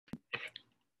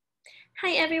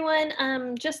Hi everyone.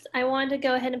 I wanted to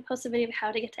go ahead and post a video of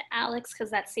how to get to ALEKS because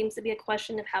that seems to be a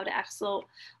question of how to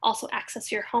also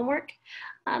access your homework.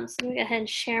 So I'm going to go ahead and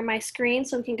share my screen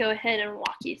so we can go ahead and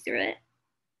walk you through it.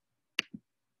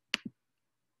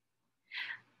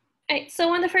 All right, so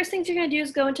one of the first things you're going to do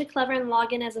is go into Clever and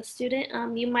log in as a student.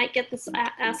 You might get this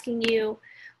asking you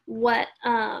what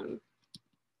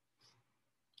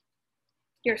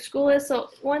your school is. So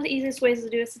one of the easiest ways to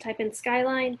do is to type in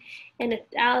Skyline, and if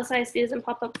Dallas ISD doesn't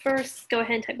pop up first, go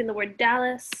ahead and type in the word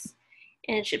Dallas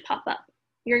and it should pop up.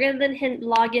 You're going to then hit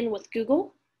log in with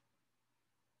Google.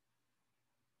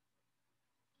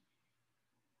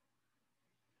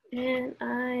 And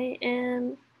I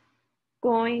am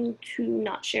going to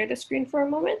not share the screen for a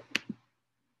moment.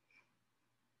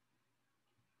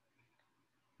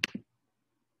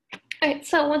 All right,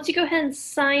 so once you go ahead and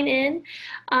sign in,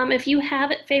 if you have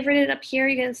it favorited up here,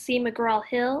 you're going to see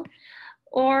McGraw-Hill,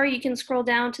 or you can scroll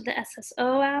down to the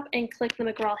SSO app and click the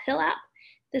McGraw-Hill app.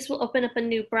 This will open up a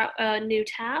new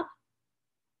tab.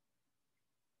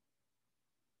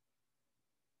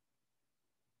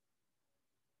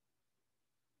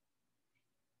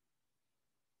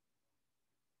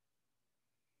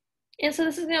 And so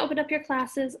this is going to open up your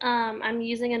classes. I'm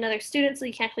using another student, so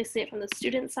you can actually see it from the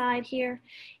student side here.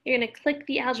 You're going to click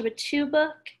the Algebra 2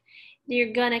 book.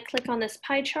 You're going to click on this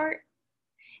pie chart,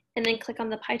 and then click on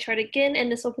the pie chart again,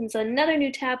 and this opens another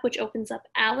new tab, which opens up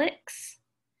ALEKS.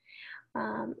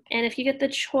 And if you get the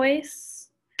choice,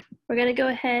 we're going to go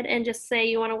ahead and just say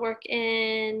you want to work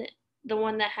in the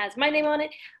one that has my name on it.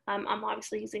 I'm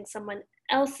obviously using someone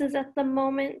else's at the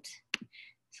moment,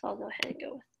 so I'll go ahead and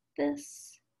go with this.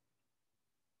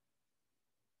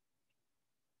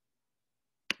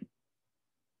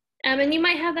 And you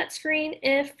might have that screen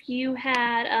if you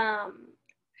had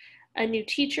a new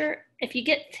teacher. If you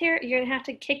get here, you're going to have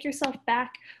to kick yourself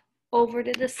back over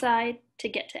to this side to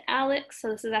get to ALEKS. So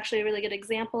this is actually a really good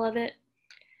example of it.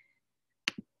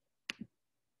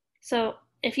 So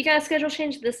if you got a schedule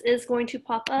change, this is going to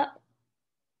pop up.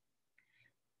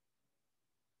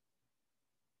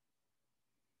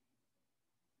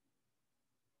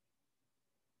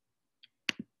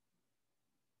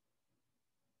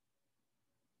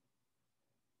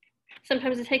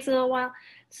 Sometimes it takes a little while.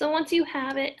 So once you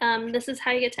have it, this is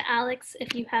how you get to ALEKS.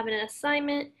 If you have an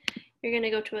assignment, you're going to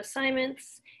go to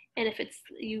assignments, and if it's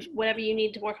whatever you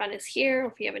need to work on is here,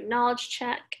 or if you have a knowledge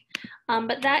check.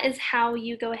 But that is how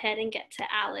you go ahead and get to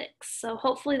ALEKS. So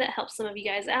hopefully that helps some of you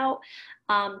guys out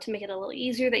to make it a little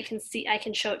easier. That you can see, I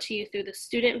can show it to you through the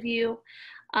student view.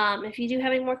 If you do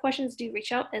have any more questions, do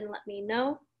reach out and let me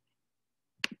know.